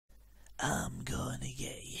I'm gonna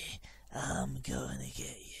get you. I'm gonna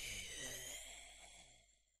get you.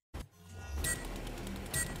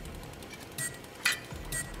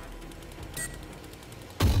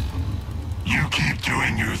 You keep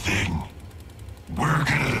doing your thing. We're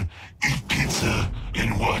gonna eat pizza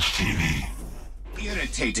and watch TV.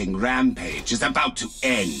 Irritating rampage is about to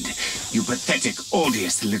end, you pathetic,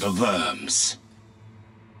 odious little worms.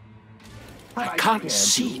 I can't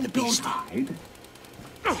see the beast.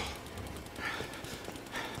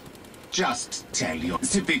 Just tell your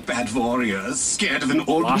big bad warriors scared of an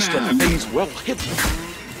old Master, man. things well hidden.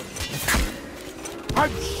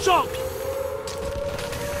 I'm shocked!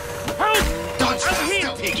 Help! Dodge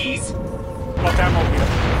faster, piggies! Got ammo here.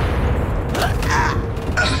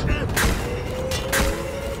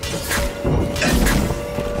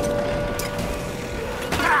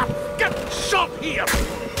 Get shot here!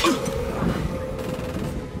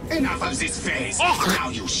 Enough of this phase. Oh. Now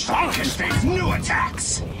you shrunk can face new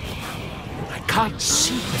attacks. I can't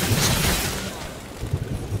see the beast.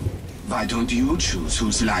 Why don't you choose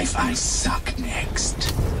whose life I suck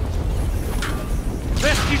next?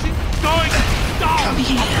 This isn't going down! Come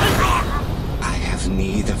here. I have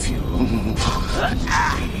need of you.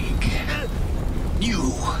 Big.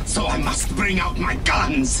 You, so I must bring out my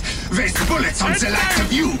guns. Waste bullets on the likes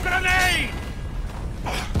of you. Grenade!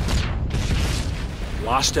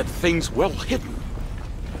 Blasted things well hidden.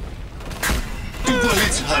 Do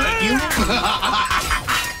bullets hurt you?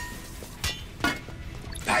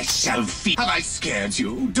 I shall feed. Have I scared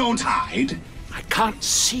you? Don't hide. I can't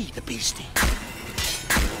see the beastie.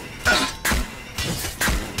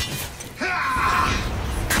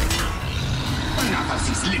 Enough of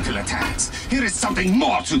these little attacks. Here is something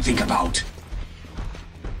more to think about.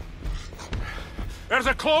 There's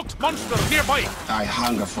a cloaked monster nearby. I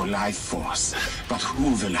hunger for life force, but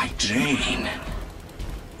who will I drain?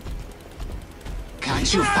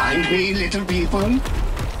 Can't you find me, little people?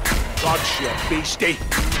 Gotcha, beastie.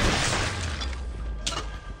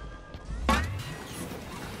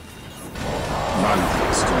 One of them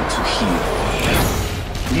is going to heal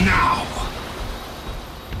me. Now!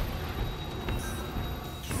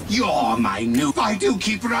 You're my new... I do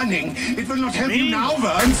keep running. It will not help you now,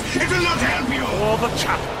 Burns. It will not help you. All the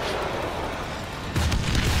challenge.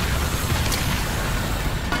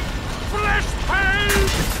 Flesh pound!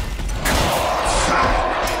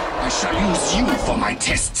 Fine. I shall use you for my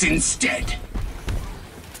tests instead.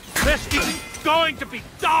 This isn't going to be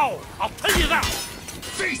dull. I'll tell you that.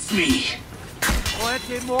 Face me.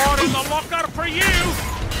 Plenty more in the locker for you.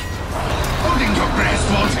 Holding your breath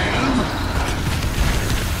won't help.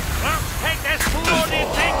 Well, take this bloody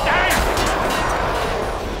thing down.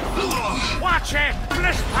 Watch it,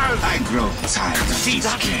 flesh pound. I grow tired of See this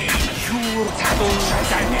that? game. Pure Time to try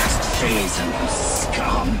the next phase of you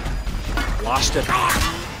scum. Blasted.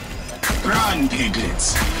 Run,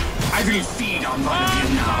 piglets. I will feed on one of you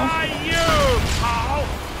now. You, pal.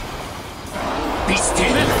 Be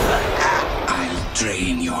still. I'll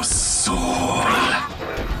drain your soul.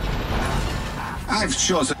 I've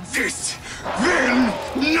chosen this. Will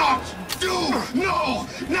not do. No.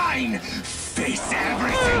 9. Face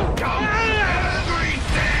everything. Come.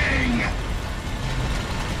 Everything.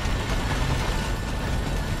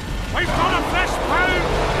 We've got a flesh pound.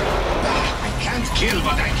 I can't kill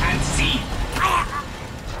what I can't see.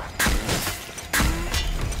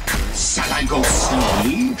 Shall I go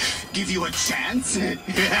slowly? Give you a chance?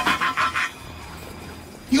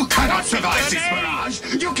 You cannot survive this barrage!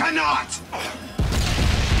 You cannot!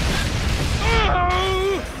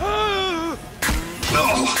 No!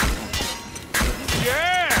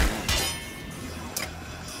 Yeah!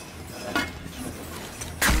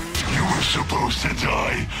 You were supposed to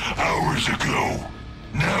die hours ago.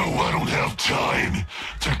 Now I don't have time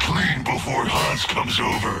to clean before Hans comes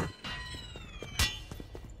over.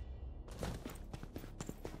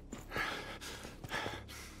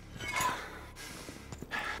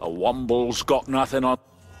 The Womble's got nothing on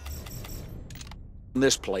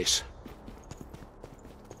this place.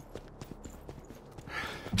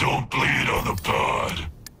 Don't bleed on the pod.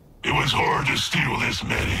 It was hard to steal this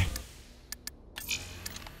many.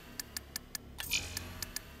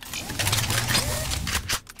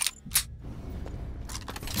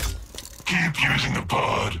 Keep using the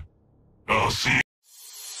pod. I'll see